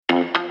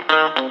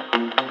Have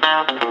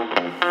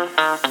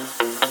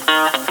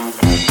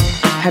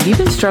you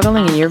been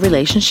struggling in your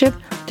relationship?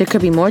 There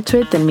could be more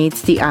to it than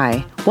meets the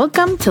eye.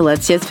 Welcome to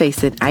Let's Just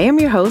Face It. I am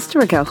your host,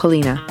 Raquel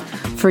Colina.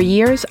 For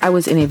years, I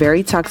was in a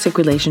very toxic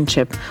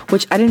relationship,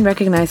 which I didn't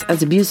recognize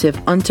as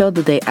abusive until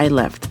the day I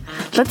left.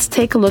 Let's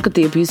take a look at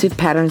the abusive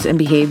patterns and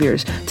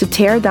behaviors to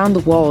tear down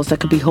the walls that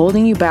could be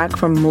holding you back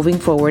from moving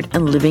forward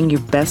and living your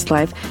best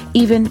life,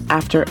 even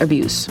after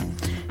abuse.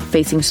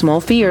 Facing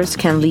small fears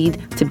can lead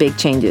to big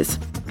changes.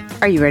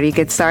 Are you ready to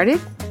get started?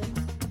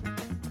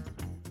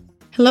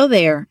 Hello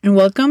there, and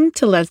welcome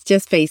to Let's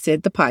Just Face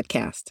It, the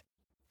podcast.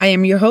 I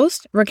am your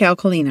host, Raquel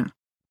Colina.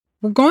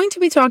 We're going to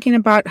be talking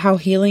about how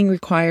healing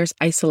requires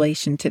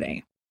isolation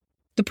today.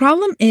 The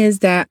problem is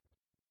that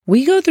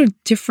we go through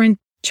different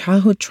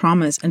childhood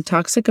traumas and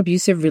toxic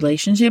abusive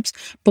relationships,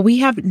 but we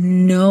have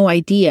no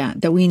idea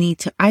that we need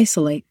to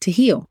isolate to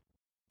heal.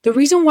 The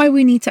reason why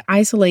we need to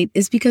isolate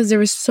is because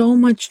there is so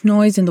much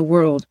noise in the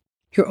world.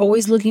 You're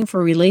always looking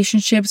for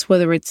relationships,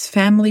 whether it's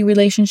family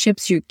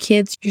relationships, your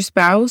kids, your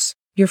spouse,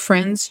 your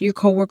friends, your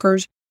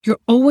coworkers. You're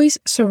always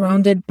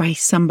surrounded by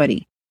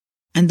somebody.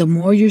 And the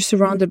more you're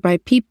surrounded by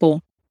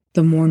people,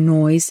 the more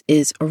noise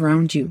is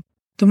around you.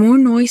 The more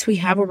noise we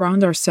have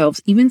around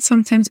ourselves, even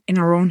sometimes in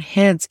our own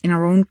heads, in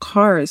our own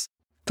cars,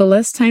 the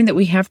less time that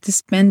we have to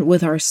spend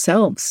with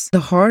ourselves,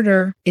 the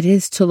harder it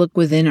is to look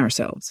within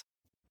ourselves.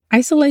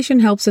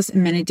 Isolation helps us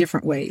in many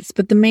different ways,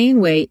 but the main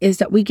way is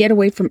that we get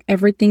away from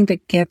everything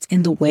that gets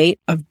in the way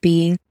of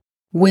being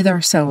with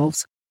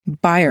ourselves,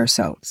 by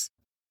ourselves.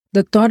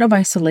 The thought of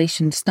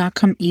isolation does not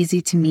come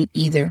easy to me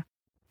either.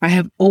 I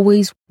have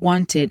always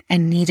wanted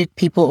and needed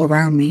people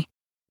around me.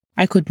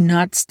 I could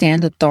not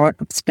stand the thought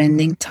of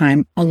spending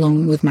time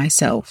alone with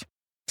myself.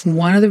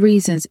 One of the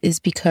reasons is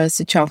because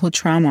the childhood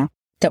trauma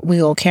that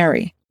we all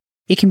carry.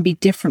 It can be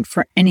different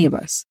for any of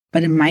us,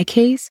 but in my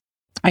case,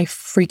 I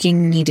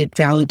freaking needed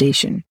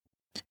validation.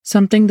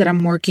 Something that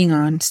I'm working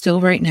on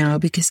still right now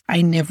because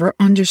I never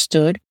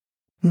understood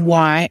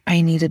why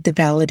I needed the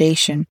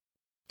validation.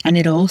 And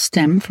it all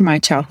stemmed from my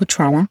childhood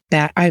trauma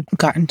that I've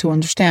gotten to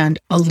understand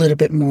a little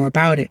bit more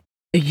about it.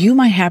 You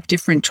might have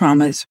different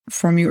traumas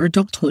from your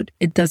adulthood.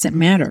 It doesn't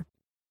matter.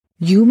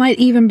 You might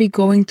even be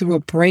going through a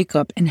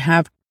breakup and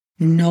have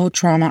no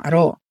trauma at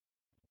all.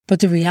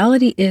 But the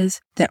reality is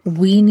that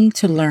we need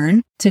to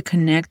learn to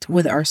connect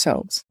with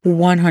ourselves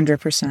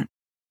 100%.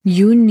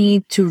 You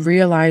need to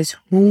realize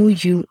who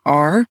you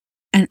are,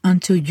 and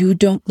until you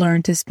don't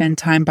learn to spend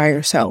time by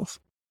yourself,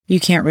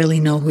 you can't really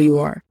know who you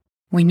are.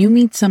 When you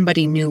meet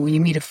somebody new, when you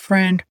meet a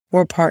friend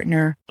or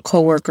partner, a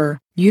coworker,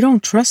 you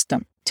don't trust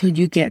them till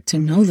you get to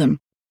know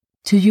them,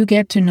 till you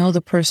get to know the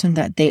person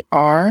that they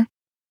are,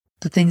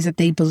 the things that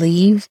they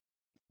believe,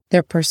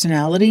 their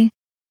personality.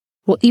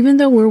 Well, even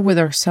though we're with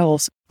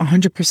ourselves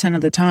 100%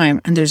 of the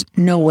time, and there's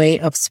no way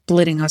of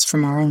splitting us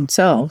from our own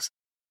selves,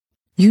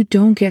 you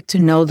don't get to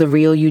know the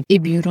real you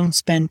if you don't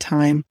spend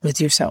time with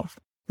yourself.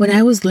 When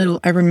I was little,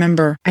 I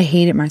remember I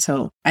hated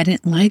myself. I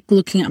didn't like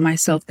looking at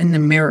myself in the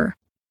mirror.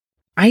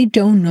 I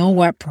don't know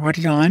what brought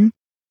it on.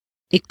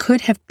 It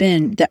could have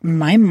been that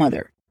my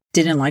mother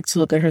didn't like to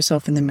look at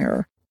herself in the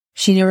mirror.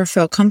 She never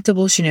felt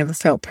comfortable. She never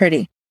felt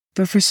pretty.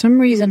 But for some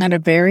reason, at a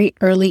very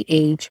early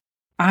age,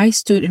 I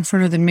stood in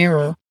front of the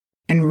mirror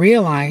and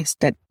realized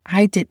that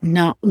I did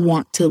not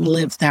want to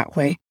live that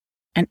way.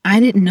 And I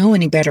didn't know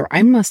any better.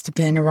 I must have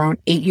been around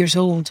 8 years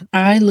old.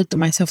 I looked at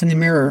myself in the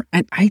mirror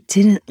and I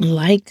didn't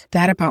like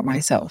that about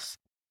myself.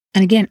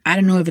 And again, I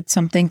don't know if it's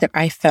something that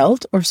I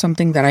felt or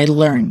something that I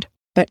learned.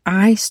 But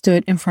I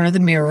stood in front of the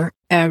mirror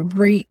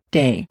every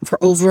day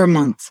for over a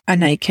month,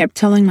 and I kept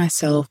telling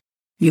myself,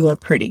 you are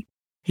pretty,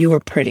 you are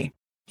pretty,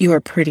 you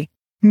are pretty.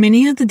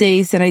 Many of the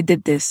days that I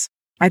did this,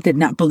 I did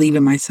not believe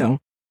in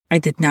myself. I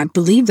did not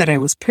believe that I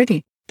was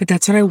pretty, but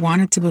that's what I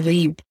wanted to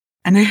believe.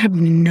 And I have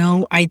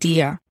no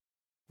idea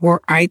where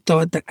I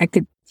thought that I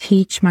could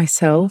teach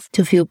myself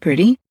to feel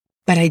pretty,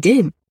 but I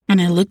did. And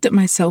I looked at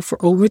myself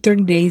for over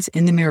 30 days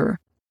in the mirror,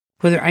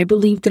 whether I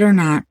believed it or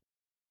not.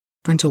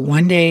 Until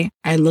one day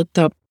I looked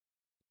up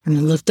and I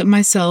looked at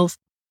myself,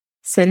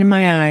 said in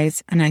my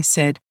eyes, and I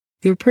said,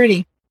 you're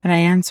pretty. And I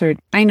answered,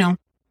 I know.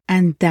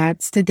 And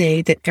that's the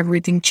day that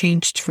everything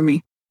changed for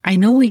me. I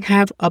know we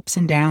have ups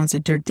and downs,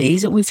 that there are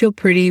days that we feel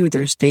pretty,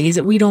 there's days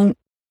that we don't.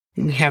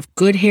 We have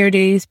good hair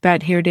days,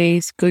 bad hair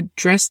days, good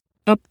dressed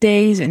up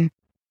days, and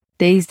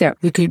days that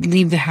we could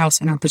leave the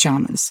house in our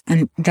pajamas.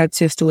 And that's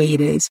just the way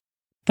it is.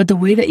 But the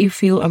way that you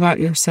feel about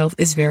yourself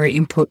is very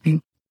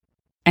important.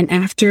 And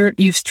after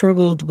you've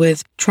struggled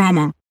with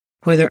trauma,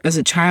 whether as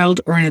a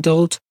child or an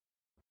adult,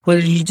 whether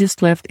you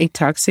just left a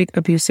toxic,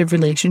 abusive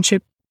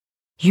relationship,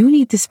 you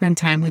need to spend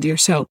time with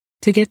yourself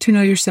to get to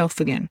know yourself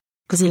again.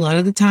 Because a lot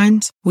of the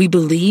times we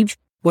believe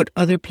what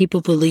other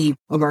people believe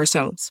of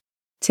ourselves.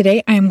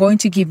 Today, I am going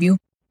to give you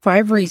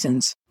 5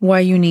 reasons why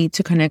you need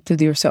to connect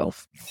with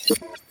yourself.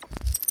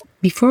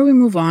 Before we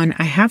move on,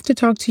 I have to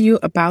talk to you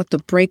about the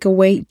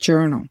Breakaway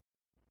Journal.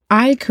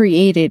 I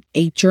created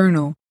a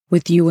journal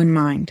with you in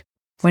mind.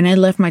 When I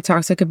left my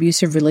toxic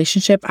abusive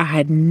relationship, I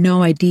had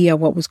no idea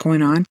what was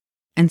going on.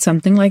 And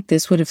something like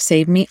this would have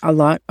saved me a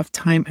lot of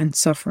time and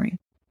suffering.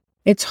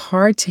 It's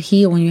hard to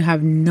heal when you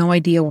have no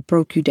idea what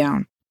broke you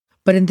down.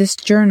 But in this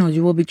journal,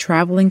 you will be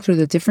traveling through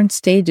the different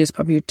stages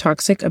of your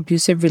toxic,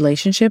 abusive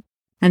relationship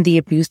and the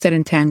abuse that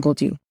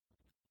entangled you.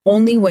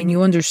 Only when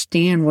you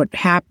understand what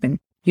happened,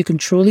 you can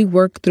truly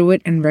work through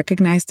it and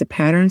recognize the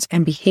patterns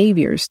and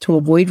behaviors to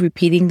avoid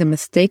repeating the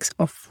mistakes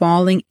of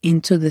falling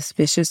into this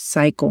vicious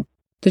cycle.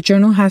 The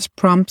journal has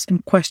prompts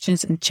and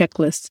questions and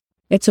checklists.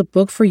 It's a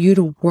book for you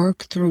to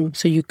work through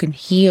so you can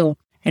heal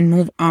and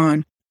move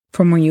on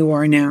from where you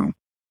are now.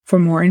 For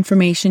more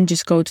information,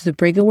 just go to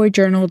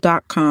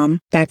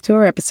thebreakawayjournal.com. Back to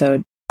our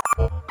episode.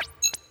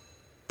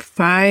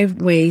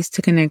 5 ways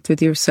to connect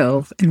with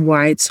yourself and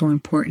why it's so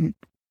important.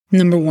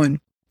 Number 1,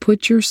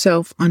 put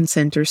yourself on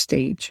center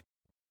stage.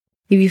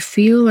 If you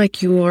feel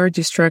like you are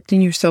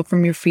distracting yourself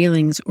from your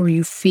feelings, or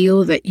you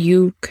feel that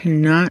you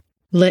cannot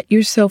let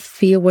yourself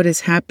feel what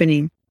is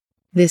happening,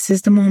 this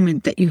is the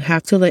moment that you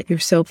have to let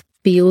yourself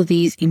feel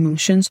these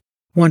emotions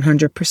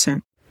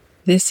 100%.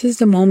 This is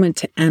the moment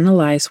to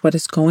analyze what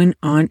is going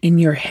on in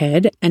your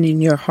head and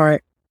in your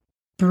heart.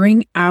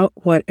 Bring out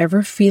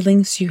whatever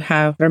feelings you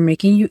have that are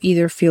making you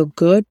either feel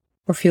good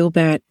or feel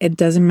bad. It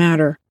doesn't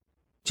matter.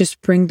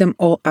 Just bring them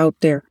all out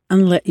there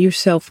and let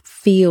yourself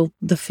feel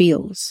the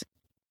feels.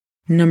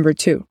 Number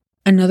 2,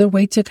 another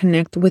way to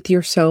connect with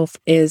yourself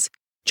is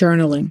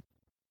journaling.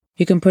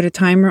 You can put a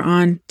timer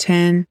on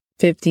 10,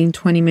 15,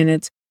 20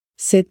 minutes.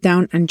 Sit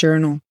down and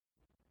journal.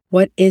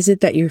 What is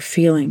it that you're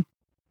feeling?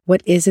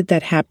 What is it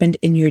that happened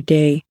in your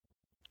day?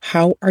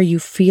 How are you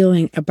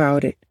feeling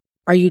about it?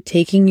 Are you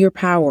taking your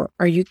power?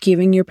 Are you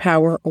giving your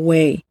power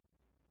away?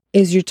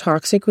 Is your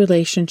toxic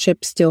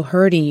relationship still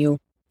hurting you?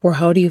 Or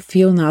how do you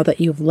feel now that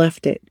you've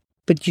left it,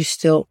 but you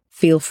still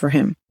feel for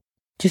him?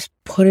 Just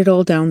put it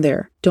all down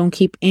there. Don't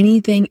keep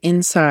anything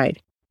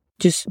inside.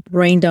 Just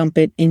brain dump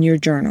it in your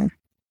journal.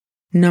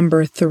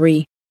 Number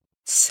 3,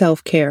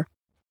 self-care.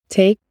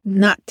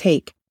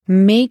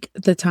 Make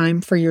the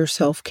time for your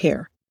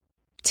self-care.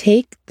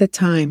 Take the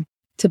time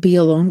to be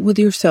alone with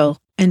yourself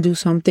and do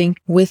something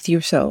with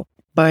yourself,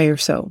 by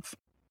yourself.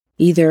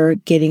 Either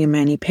getting a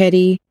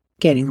mani-pedi,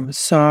 getting a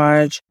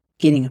massage,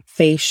 getting a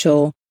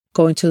facial,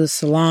 going to the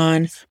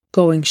salon,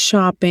 going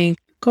shopping,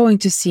 going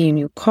to see a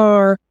new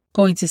car,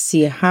 going to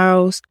see a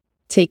house,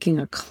 taking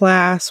a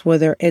class,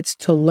 whether it's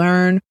to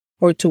learn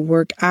or to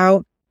work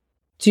out.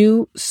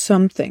 Do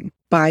something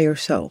by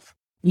yourself.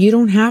 You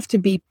don't have to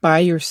be by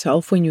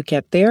yourself when you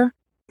get there,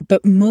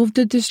 but move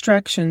the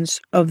distractions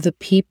of the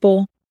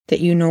people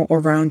that you know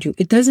around you.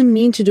 It doesn't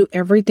mean to do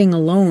everything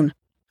alone.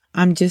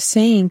 I'm just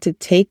saying to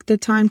take the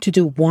time to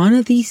do one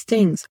of these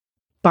things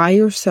by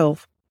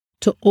yourself,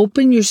 to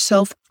open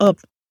yourself up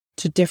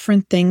to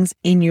different things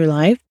in your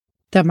life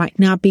that might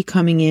not be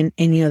coming in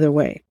any other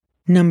way.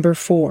 Number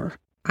 4,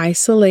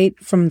 isolate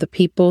from the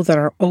people that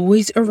are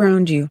always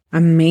around you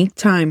and make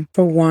time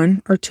for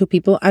 1 or 2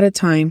 people at a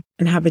time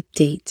and have a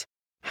date.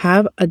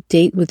 Have a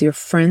date with your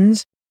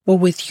friends or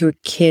with your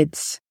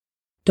kids.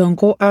 Don't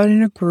go out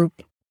in a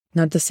group,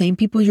 not the same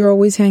people you're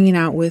always hanging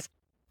out with.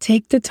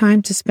 Take the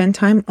time to spend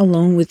time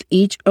alone with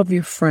each of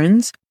your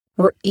friends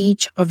or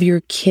each of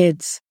your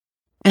kids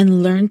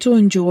and learn to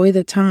enjoy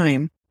the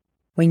time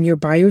when you're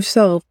by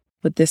yourself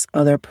with this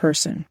other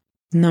person.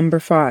 Number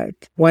 5,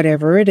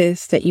 whatever it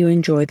is that you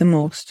enjoy the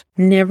most,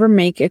 never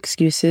make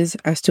excuses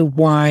as to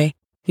why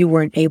you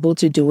weren't able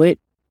to do it,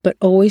 but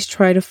always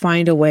try to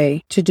find a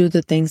way to do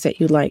the things that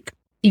you like.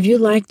 If you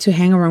like to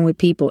hang around with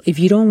people, if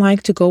you don't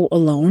like to go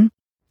alone,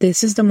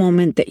 this is the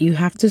moment that you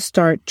have to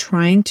start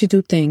trying to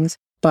do things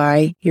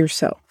by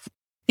yourself.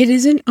 It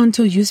isn't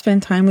until you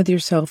spend time with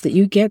yourself that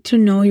you get to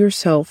know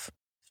yourself,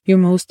 your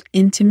most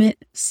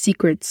intimate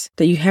secrets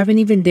that you haven't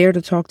even dared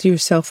to talk to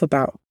yourself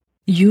about.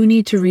 You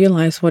need to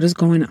realize what is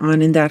going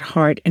on in that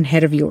heart and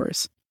head of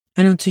yours.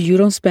 And until you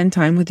don't spend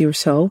time with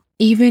yourself,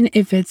 even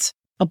if it's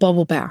a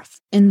bubble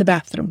bath in the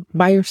bathroom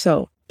by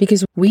yourself,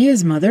 because we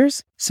as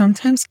mothers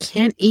sometimes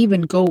can't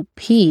even go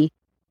pee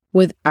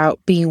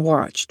without being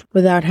watched,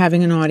 without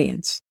having an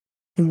audience.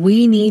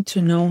 We need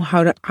to know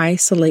how to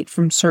isolate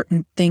from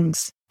certain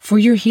things. For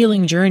your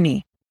healing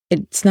journey,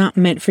 it's not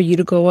meant for you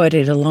to go at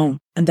it alone.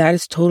 And that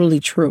is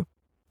totally true.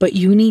 But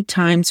you need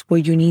times where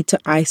you need to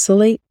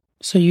isolate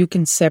so you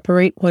can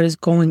separate what is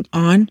going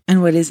on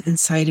and what is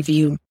inside of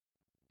you.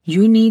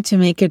 You need to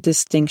make a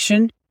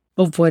distinction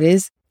of what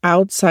is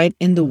outside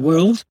in the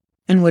world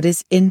and what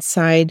is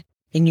inside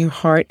in your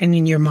heart and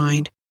in your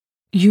mind.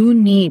 You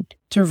need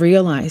to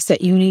realize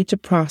that you need to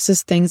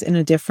process things in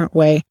a different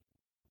way.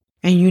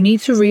 And you need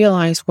to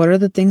realize what are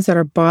the things that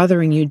are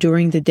bothering you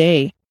during the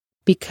day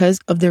because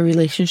of the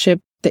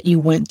relationship that you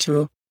went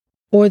through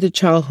or the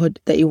childhood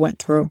that you went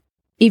through.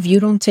 If you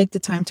don't take the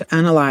time to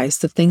analyze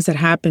the things that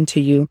happened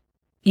to you,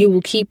 you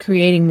will keep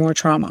creating more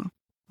trauma.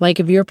 Like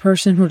if you're a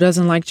person who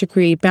doesn't like to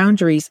create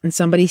boundaries and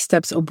somebody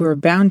steps over a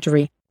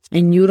boundary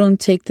and you don't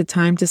take the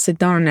time to sit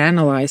down and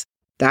analyze,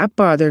 that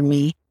bothered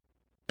me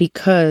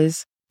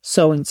because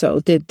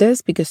so-and-so did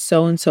this, because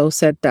so-and-so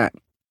said that.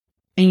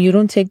 And you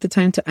don't take the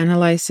time to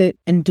analyze it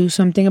and do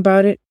something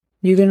about it,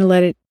 You're going to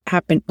let it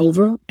happen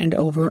over and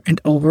over and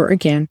over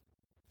again.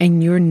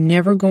 And you're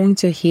never going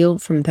to heal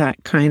from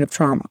that kind of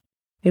trauma.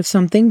 If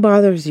something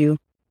bothers you,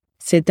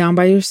 sit down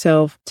by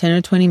yourself, 10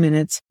 or 20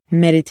 minutes,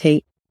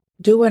 meditate.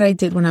 Do what I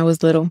did when I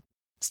was little.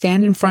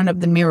 Stand in front of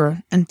the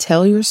mirror and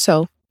tell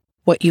yourself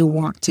what you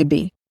want to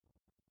be.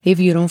 If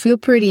you don't feel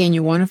pretty and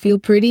you want to feel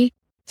pretty,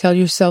 tell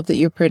yourself that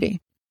you're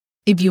pretty.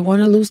 If you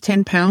want to lose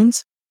 10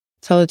 pounds,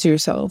 tell it to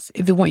yourself.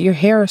 If you want your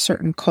hair a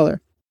certain color,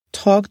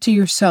 talk to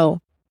yourself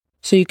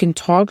so you can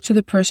talk to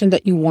the person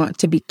that you want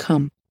to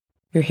become.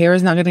 Your hair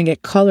is not going to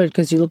get colored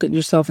because you look at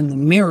yourself in the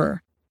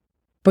mirror,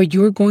 but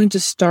you're going to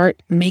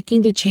start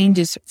making the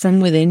changes from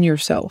within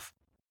yourself.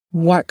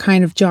 What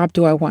kind of job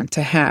do I want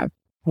to have?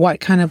 What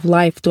kind of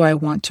life do I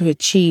want to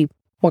achieve?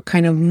 What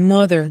kind of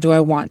mother do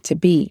I want to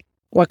be?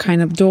 What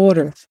kind of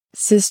daughter,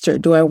 sister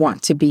do I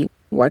want to be?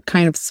 What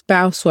kind of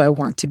spouse do I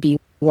want to be?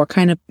 What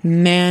kind of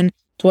man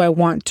do I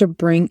want to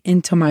bring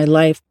into my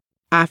life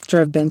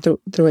after I've been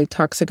through a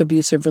toxic,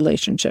 abusive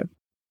relationship?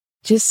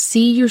 Just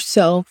see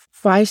yourself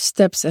 5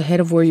 steps ahead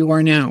of where you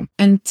are now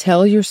and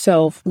tell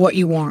yourself what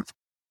you want.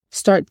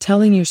 Start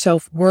telling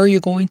yourself where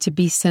you're going to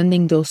be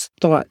sending those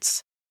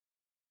thoughts,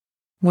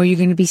 where you're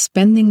going to be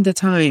spending the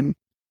time,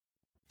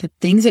 the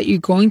things that you're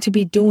going to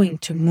be doing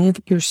to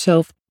move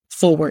yourself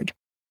forward.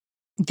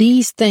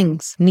 These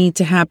things need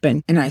to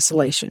happen in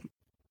isolation.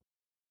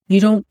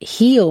 You don't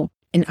heal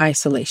in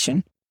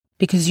isolation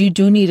because you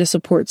do need a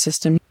support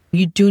system.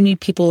 You do need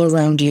people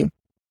around you.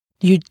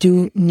 You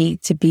do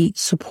need to be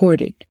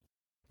supported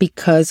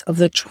because of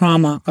the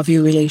trauma of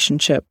your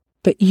relationship.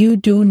 But you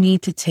do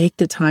need to take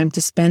the time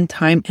to spend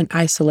time in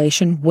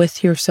isolation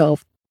with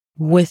yourself,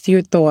 with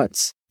your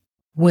thoughts,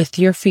 with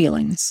your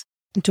feelings,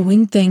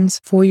 doing things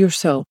for your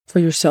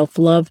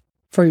self-love,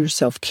 for your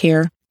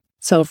self-care,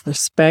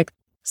 self-respect,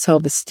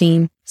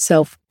 self-esteem,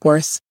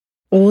 self-worth.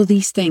 All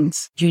these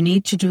things, you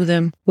need to do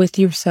them with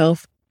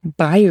yourself,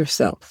 by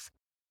yourself.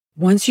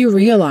 Once you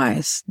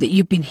realize that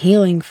you've been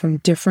healing from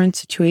different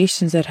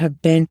situations that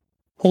have been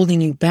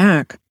holding you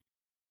back,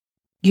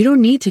 you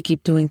don't need to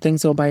keep doing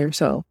things all by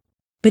yourself.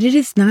 But it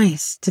is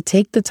nice to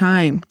take the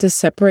time to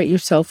separate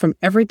yourself from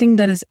everything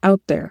that is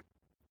out there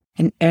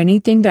and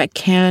anything that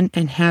can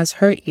and has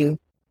hurt you,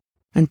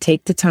 and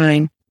take the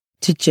time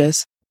to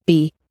just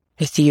be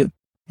with you.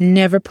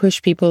 Never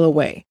push people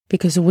away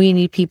because we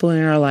need people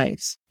in our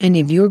lives. And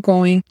if you're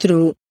going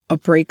through a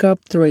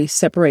breakup, through a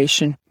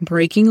separation,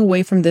 breaking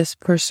away from this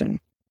person,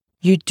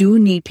 you do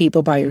need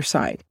people by your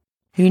side.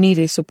 You need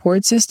a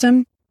support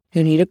system,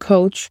 you need a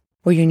coach,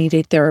 or you need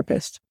a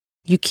therapist.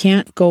 You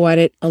can't go at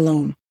it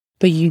alone,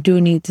 but you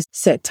do need to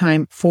set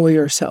time for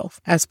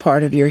yourself as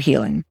part of your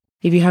healing.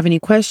 If you have any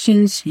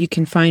questions, you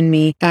can find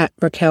me at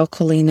Raquel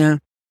Colina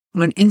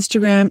on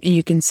Instagram, and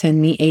you can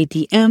send me a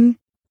DM.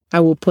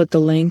 I will put the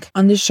link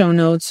on the show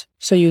notes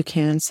so you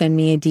can send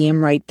me a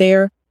DM right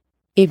there.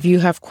 If you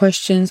have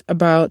questions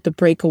about the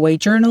Breakaway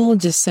Journal,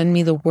 just send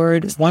me the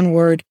one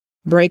word,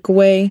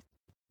 breakaway.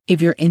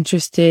 If you're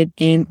interested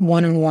in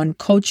one-on-one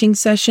coaching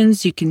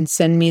sessions, you can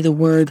send me the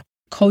word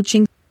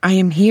coaching. I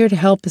am here to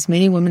help as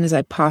many women as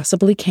I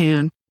possibly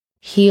can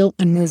heal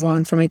and move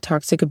on from a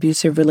toxic,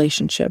 abusive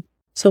relationship.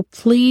 So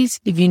please,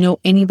 if you know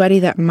anybody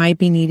that might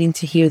be needing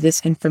to hear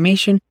this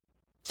information,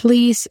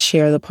 please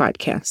share the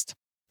podcast.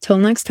 Till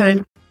next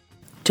time.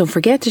 Don't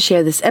forget to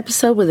share this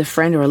episode with a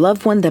friend or a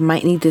loved one that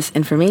might need this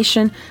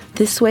information.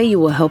 This way you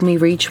will help me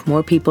reach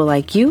more people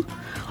like you.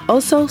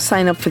 Also,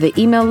 sign up for the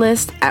email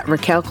list at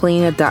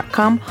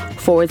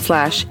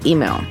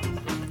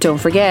raquelcolina.com/email. Don't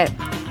forget,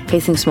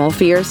 facing small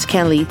fears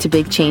can lead to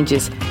big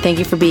changes. Thank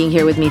you for being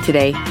here with me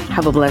today.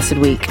 Have a blessed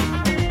week.